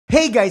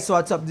Hey guys,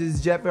 what's up? This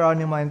is Jeff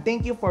Geronimo and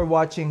thank you for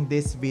watching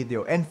this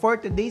video. And for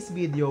today's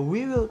video,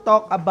 we will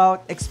talk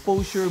about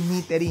exposure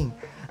metering.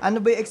 Ano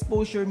ba yung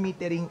exposure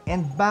metering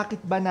and bakit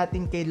ba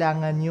natin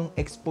kailangan yung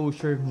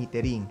exposure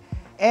metering?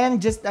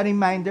 And just a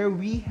reminder,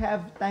 we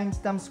have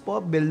timestamps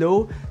po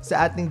below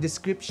sa ating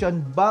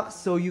description box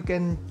so you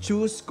can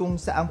choose kung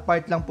saang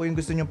part lang po yung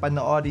gusto nyo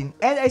panoorin.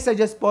 And I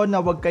suggest po na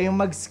wag kayong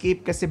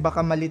mag-skip kasi baka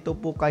malito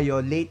po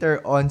kayo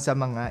later on sa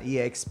mga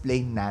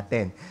i-explain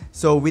natin.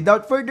 So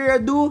without further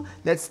ado,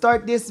 let's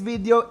start this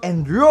video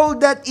and roll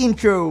that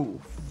intro!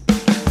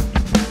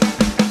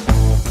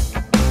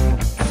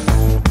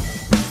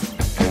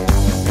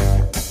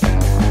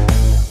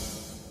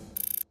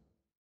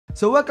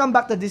 So welcome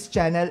back to this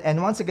channel,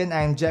 and once again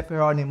I am Jeff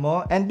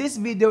Geronimo, and this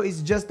video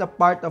is just a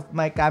part of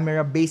my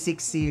camera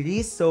basic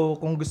series. So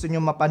kung gusto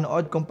nyo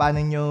mapanood kung paano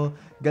nyo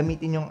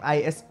gamitin yung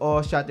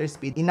ISO shutter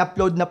speed,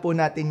 in-upload na po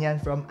natin yan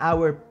from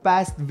our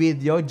past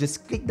video.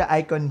 Just click the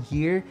icon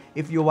here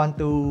if you want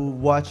to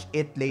watch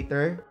it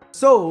later.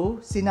 So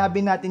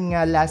sinabi natin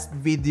nga last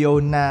video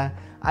na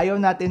ayaw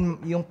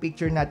natin yung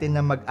picture natin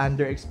na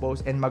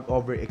mag-underexpose and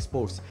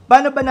mag-overexpose.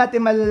 Paano ba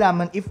natin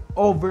malalaman if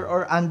over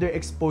or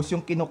underexpose yung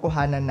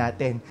kinukuhanan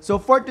natin?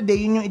 So for today,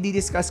 yun yung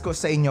i-discuss ko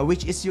sa inyo,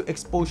 which is yung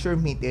exposure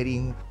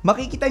metering.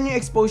 Makikita nyo yung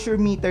exposure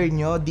meter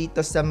nyo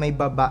dito sa may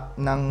baba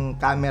ng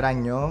camera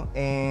nyo,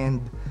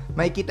 and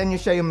makikita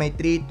nyo siya yung may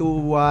 3,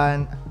 2,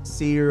 1,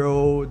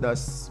 0,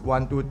 das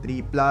 1, 2,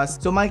 3 plus.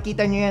 So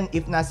makikita nyo yan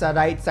if nasa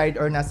right side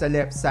or nasa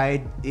left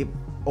side, if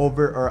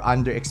over or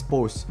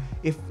underexposed.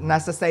 If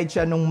nasa side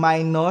siya nung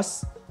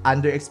minus,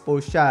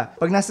 underexposed siya.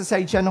 Pag nasa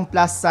side siya nung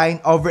plus sign,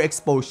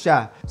 overexposed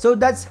siya. So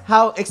that's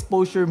how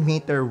exposure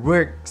meter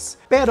works.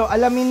 Pero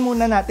alamin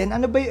muna natin,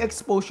 ano ba yung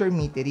exposure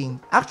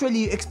metering?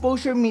 Actually, yung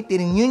exposure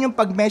metering, yun yung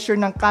pag-measure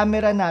ng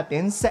camera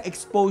natin sa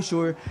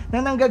exposure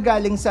na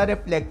nanggagaling sa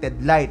reflected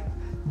light.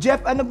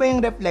 Jeff, ano ba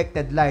yung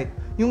reflected light?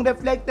 Yung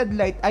reflected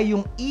light ay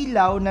yung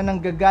ilaw na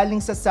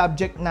nanggagaling sa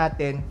subject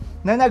natin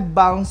na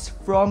nag-bounce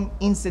from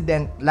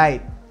incident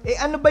light. Eh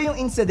ano ba yung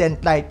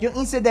incident light? Yung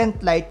incident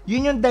light,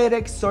 yun yung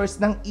direct source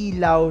ng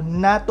ilaw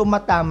na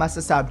tumatama sa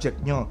subject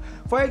nyo.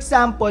 For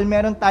example,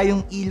 meron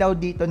tayong ilaw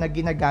dito na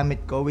ginagamit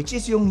ko, which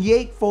is yung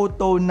Yake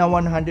Photo na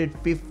 150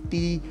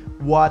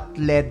 watt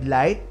LED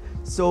light.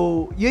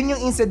 So, yun yung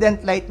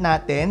incident light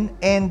natin,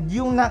 and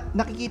yung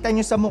nakikita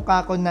nyo sa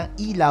mukha ko ng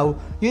ilaw,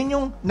 yun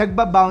yung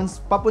nagbabounce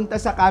papunta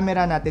sa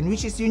camera natin,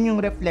 which is yun yung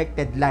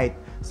reflected light.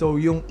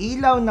 So, yung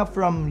ilaw na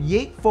from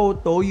Yake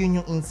Photo, yun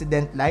yung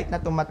incident light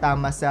na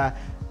tumatama sa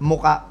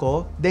mukha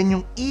ko. Then,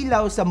 yung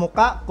ilaw sa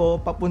mukha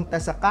ko papunta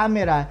sa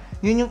camera,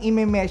 yun yung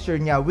i-measure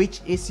niya, which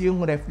is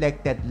yung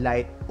reflected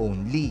light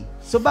only.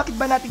 So, bakit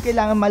ba natin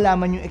kailangan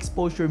malaman yung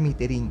exposure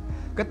metering?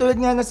 Katulad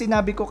nga na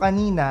sinabi ko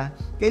kanina,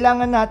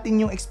 kailangan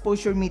natin yung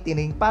exposure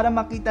metering para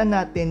makita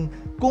natin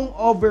kung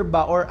over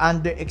ba or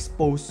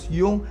underexposed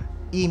yung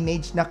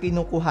image na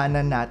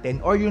kinukuhanan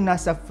natin or yung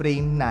nasa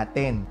frame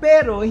natin.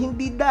 Pero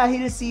hindi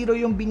dahil zero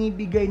yung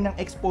binibigay ng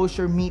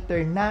exposure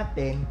meter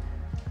natin,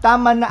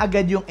 tama na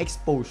agad yung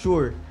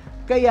exposure.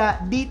 Kaya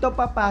dito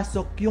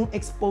papasok yung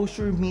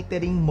exposure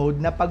metering mode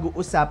na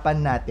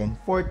pag-uusapan natin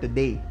for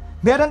today.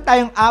 Meron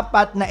tayong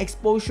 4 na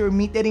exposure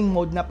metering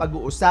mode na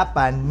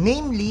pag-uusapan,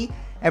 namely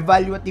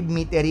evaluative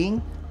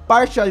metering,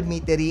 partial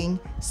metering,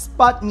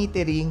 spot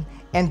metering,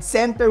 and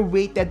center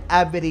weighted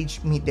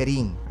average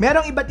metering.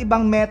 Merong iba't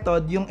ibang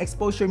method yung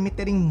exposure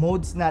metering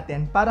modes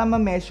natin para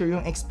ma-measure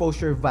yung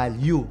exposure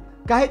value.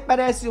 Kahit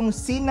parehas yung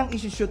scene ng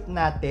isushoot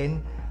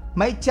natin,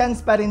 may chance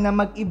pa rin na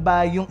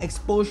mag-iba yung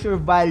exposure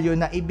value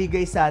na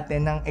ibigay sa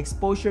atin ng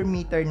exposure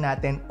meter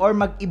natin, or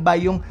mag-iba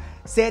yung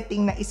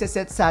setting na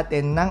isa-set sa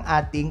atin ng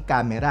ating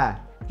camera.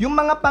 Yung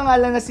mga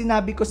pangalan na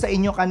sinabi ko sa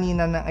inyo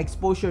kanina ng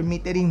exposure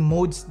metering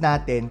modes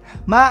natin,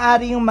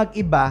 maaari yung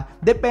mag-iba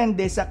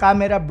depende sa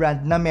camera brand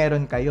na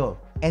meron kayo.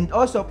 And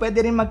also,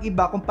 pwede rin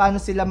mag-iba kung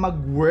paano sila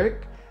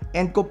mag-work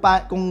and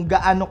kung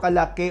gaano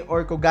kalaki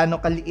or kung gaano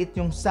kaliit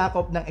yung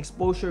sakop ng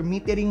exposure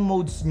metering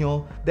modes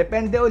nyo,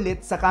 depende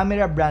ulit sa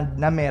camera brand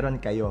na meron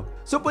kayo.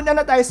 So punta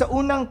na tayo sa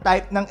unang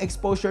type ng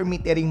exposure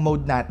metering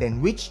mode natin,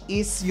 which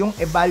is yung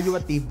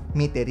evaluative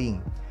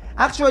metering.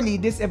 Actually,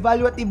 this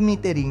evaluative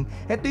metering,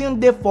 ito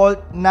yung default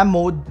na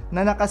mode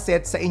na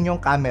nakaset sa inyong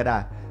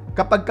camera.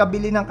 Kapag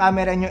kabili ng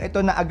camera nyo,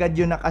 ito na agad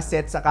yung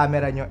nakaset sa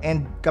camera nyo.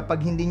 And kapag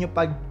hindi nyo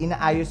pag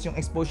inaayos yung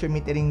exposure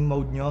metering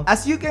mode nyo,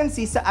 as you can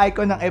see sa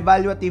icon ng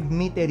evaluative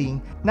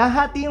metering,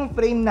 nahati yung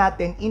frame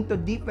natin into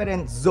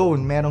different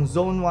zone. Merong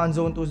zone 1,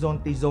 zone 2, zone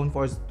 3, zone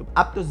 4,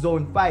 up to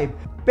zone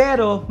 5.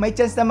 Pero may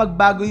chance na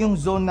magbago yung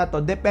zone na to,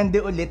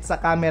 depende ulit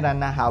sa camera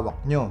na hawak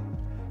nyo.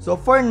 So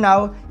for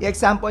now,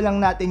 i-example lang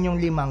natin yung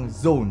 5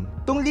 zone.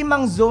 Itong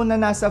 5 zone na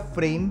nasa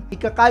frame,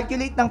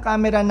 ika-calculate ng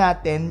camera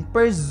natin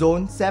per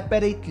zone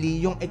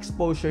separately yung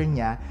exposure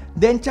niya.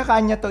 Then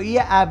tsaka niya to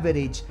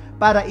i-average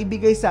para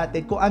ibigay sa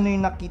atin kung ano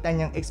yung nakita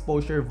niyang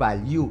exposure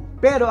value.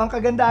 Pero ang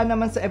kagandahan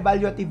naman sa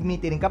evaluative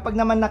metering, kapag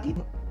naman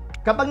nakita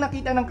Kapag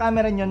nakita ng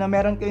camera nyo na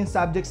meron kayong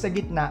subject sa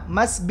gitna,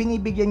 mas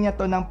binibigyan niya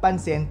to ng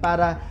pansin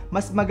para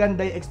mas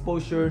maganda yung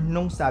exposure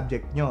nung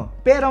subject nyo.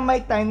 Pero may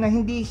time na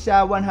hindi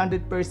siya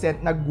 100%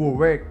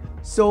 nag-work.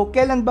 So,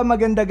 kailan ba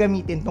maganda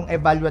gamitin tong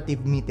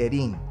evaluative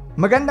metering?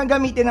 Magandang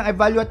gamitin ang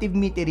evaluative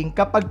metering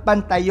kapag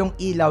pantay yung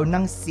ilaw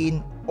ng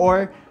scene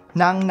or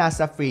ng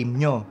nasa frame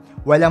nyo.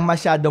 Walang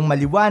masyadong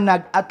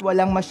maliwanag at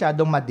walang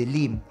masyadong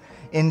madilim.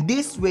 In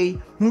this way,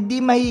 hindi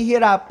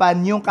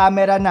mahihirapan yung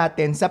camera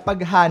natin sa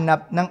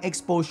paghanap ng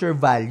exposure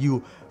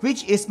value,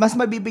 which is mas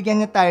mabibigyan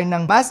niya tayo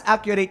ng mas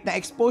accurate na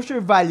exposure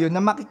value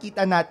na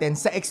makikita natin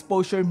sa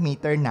exposure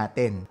meter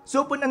natin.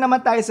 So punta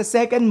naman tayo sa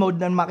second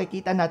mode na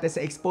makikita natin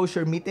sa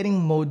exposure metering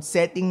mode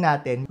setting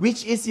natin,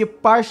 which is yung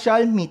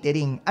partial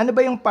metering. Ano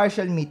ba yung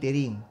partial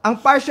metering? Ang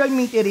partial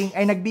metering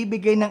ay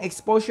nagbibigay ng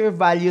exposure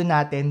value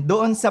natin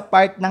doon sa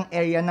part ng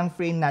area ng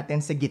frame natin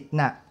sa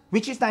gitna,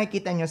 which is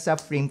nakikita nyo sa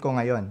frame ko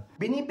ngayon.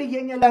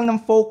 Binibigyan niya lang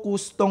ng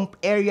focus tong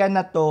area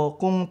na to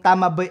kung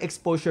tama ba yung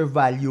exposure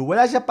value.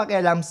 Wala siya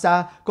pakialam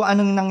sa kung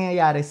anong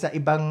nangyayari sa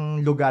ibang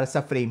lugar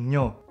sa frame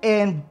nyo.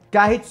 And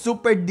kahit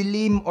super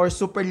dilim or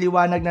super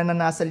liwanag na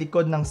nasa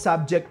likod ng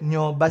subject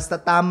nyo, basta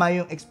tama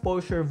yung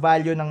exposure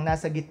value ng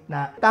nasa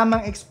gitna,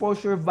 tamang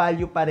exposure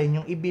value pa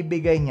rin yung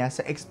ibibigay niya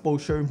sa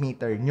exposure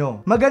meter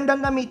nyo.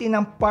 Magandang gamitin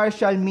ng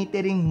partial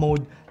metering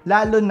mode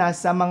lalo na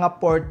sa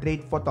mga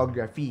portrait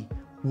photography.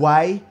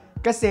 Why?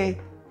 Kasi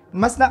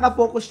mas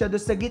nakafocus siya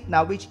doon sa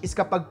gitna, which is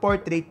kapag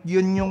portrait,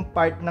 yun yung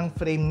part ng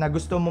frame na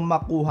gusto mo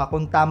makuha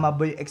kung tama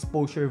ba yung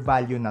exposure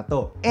value na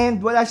to. And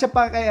wala siya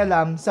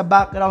pakialam sa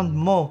background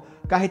mo,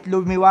 kahit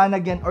lumiwanag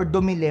yan or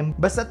dumilim,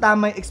 basta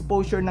tama yung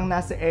exposure ng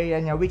nasa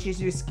area niya, which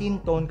is yung skin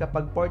tone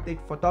kapag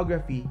portrait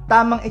photography,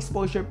 tamang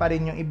exposure pa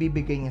rin yung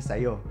ibibigay niya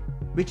sa'yo.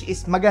 Which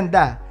is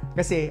maganda.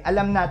 Kasi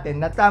alam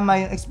natin na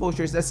tama yung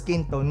exposure sa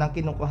skin tone ng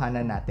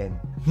kinukuhanan natin.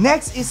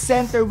 Next is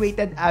center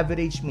weighted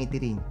average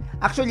metering.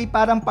 Actually,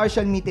 parang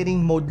partial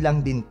metering mode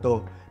lang din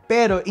to.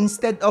 Pero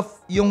instead of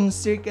yung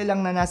circle lang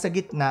na nasa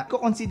gitna,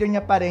 consider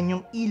niya pa rin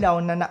yung ilaw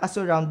na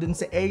nakasurround dun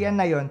sa area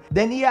na yon.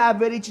 Then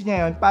i-average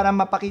niya yon para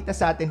mapakita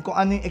sa atin kung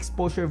ano yung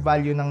exposure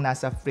value ng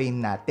nasa frame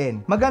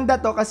natin. Maganda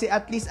to kasi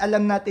at least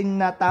alam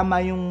natin na tama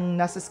yung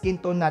nasa skin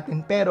tone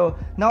natin, pero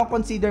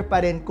nako-consider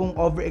pa rin kung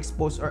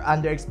overexposed or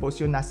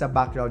underexposed yung nasa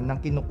background ng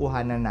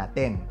kinukuhanan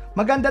natin.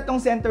 Maganda tong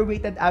center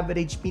weighted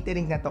average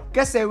metering na to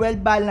kasi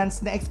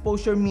well-balanced na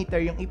exposure meter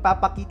yung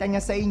ipapakita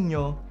niya sa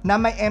inyo na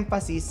may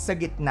emphasis sa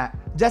gitna.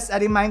 Just a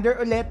reminder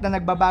ulit na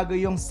nagbabago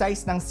yung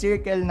size ng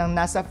circle ng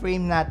nasa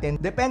frame natin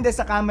depende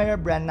sa camera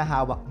brand na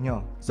hawak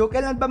nyo. So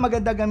kailan ba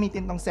maganda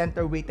gamitin tong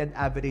center weighted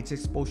average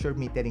exposure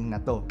metering na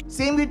to?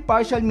 Same with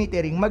partial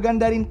metering,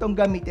 maganda rin tong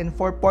gamitin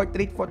for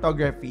portrait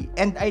photography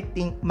and I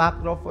think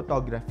macro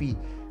photography.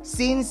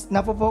 Since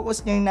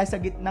nafo-focus niya yung nasa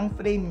gitnang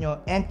frame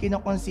nyo and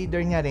kino-consider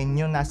niya rin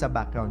yung nasa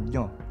background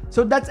nyo.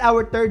 So that's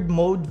our third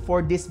mode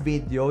for this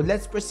video.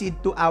 Let's proceed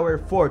to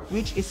our fourth,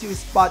 which is yung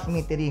spot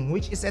metering,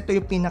 which is ito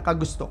yung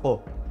pinakagusto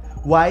ko.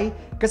 Why?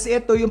 Kasi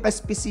ito yung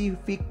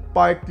specific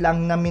part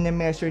lang na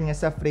minimeasure niya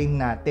sa frame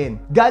natin.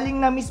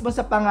 Galing na mismo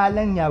sa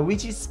pangalan niya,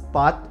 which is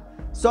spot.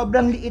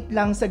 Sobrang liit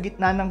lang sa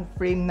gitna ng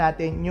frame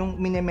natin yung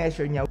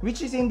minimeasure niya,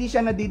 which is hindi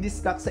siya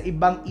nadi-distract sa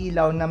ibang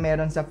ilaw na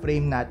meron sa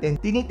frame natin.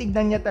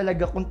 Tinitignan niya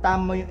talaga kung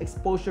tama yung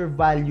exposure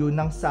value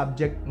ng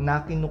subject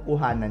na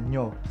kinukuhanan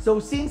nyo. So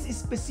since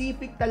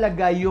specific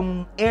talaga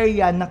yung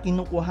area na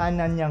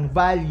kinukuhanan niyang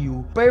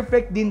value,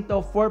 perfect din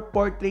to for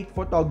portrait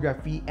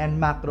photography and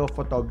macro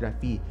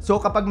photography. So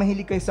kapag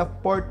mahilig kayo sa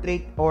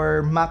portrait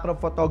or macro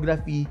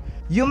photography,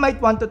 you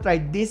might want to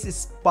try this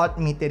spot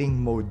metering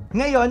mode.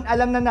 Ngayon,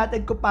 alam na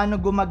natin kung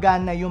paano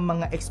gumagana yung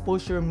mga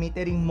exposure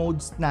metering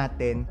modes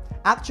natin.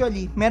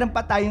 Actually, meron pa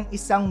tayong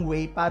isang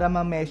way para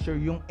ma-measure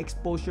yung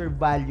exposure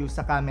value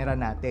sa camera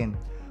natin,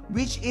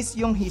 which is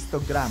yung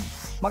histogram.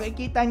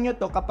 Makikita nyo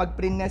to kapag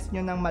prines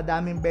nyo ng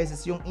madaming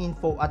beses yung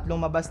info at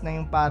lumabas na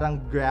yung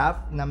parang graph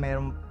na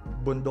mayroong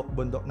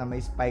bundok-bundok na may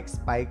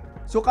spike-spike.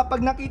 So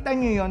kapag nakita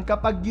nyo yon,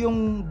 kapag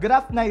yung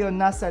graph na yon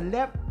nasa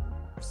left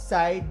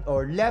side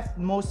or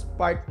leftmost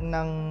part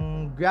ng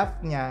graph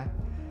niya,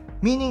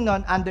 meaning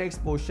nun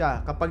underexposed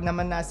siya. Kapag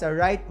naman nasa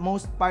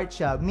rightmost part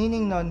siya,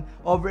 meaning nun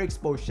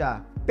overexposed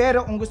siya.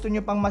 Pero kung gusto nyo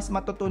pang mas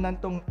matutunan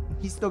tong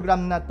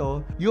histogram na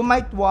to, you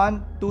might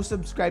want to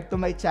subscribe to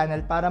my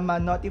channel para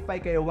ma-notify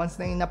kayo once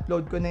na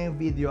in-upload ko na yung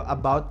video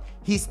about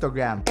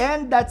histogram.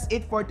 And that's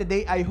it for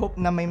today. I hope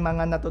na may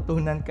mga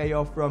natutunan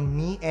kayo from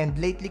me, and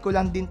lately ko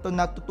lang din to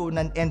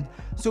natutunan and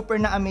super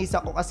na-amaze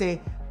ako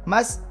kasi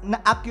mas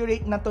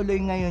na-accurate na tuloy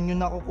ngayon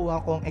yung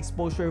nakukuha kong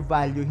exposure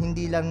value,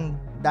 hindi lang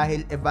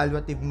dahil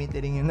evaluative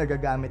metering yung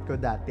nagagamit ko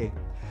dati.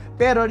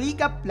 Pero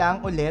recap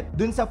lang ulit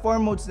dun sa 4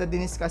 modes na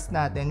diniscuss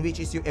natin, which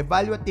is yung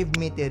evaluative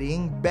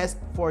metering, best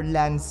for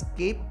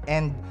landscape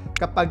and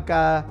kapag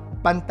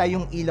pantay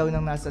yung ilaw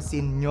ng nasa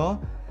scene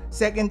nyo.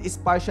 Second is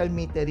partial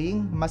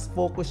metering. Mas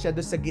focus siya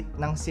doon sa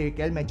gitnang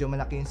circle. Medyo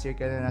malaki yung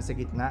circle na nasa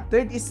gitna.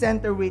 Third is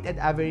center weighted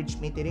average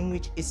metering,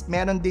 which is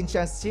meron din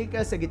siya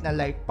circle sa gitna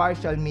like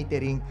partial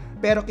metering.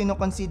 Pero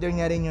kino-consider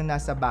niya rin yung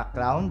nasa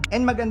background.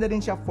 And maganda rin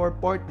siya for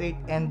portrait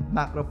and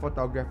macro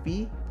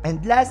photography.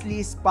 And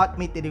lastly, spot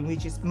metering,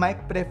 which is my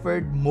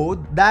preferred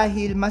mode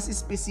dahil mas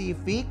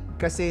specific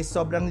kasi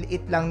sobrang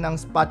liit lang ng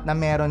spot na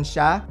meron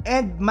siya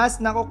and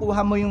mas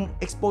nakukuha mo yung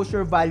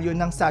exposure value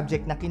ng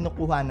subject na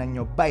kinukuhanan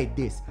nyo by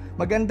this.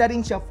 Maganda rin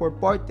siya for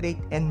portrait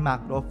and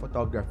macro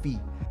photography.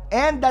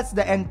 And that's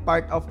the end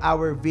part of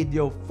our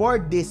video for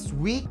this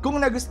week.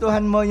 Kung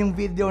nagustuhan mo yung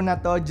video na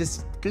to,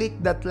 just click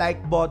that like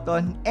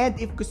button. And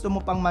if gusto mo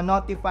pang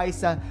ma-notify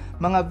sa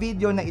mga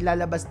video na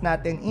ilalabas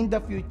natin in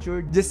the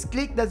future, just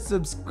click that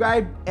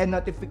subscribe and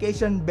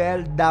notification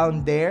bell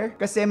down there.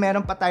 Kasi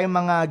meron pa tayong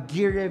mga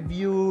gear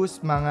reviews,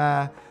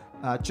 mga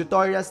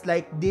tutorials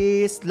like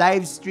this,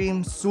 live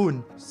stream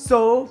soon.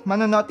 So,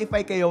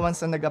 manonotify kayo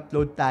once na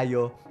nag-upload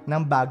tayo ng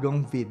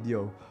bagong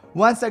video.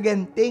 Once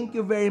again, thank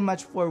you very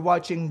much for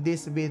watching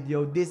this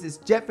video. This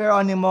is Jeff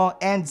Geronimo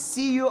and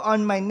see you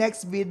on my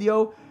next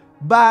video.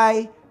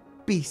 Bye!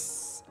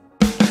 Peace!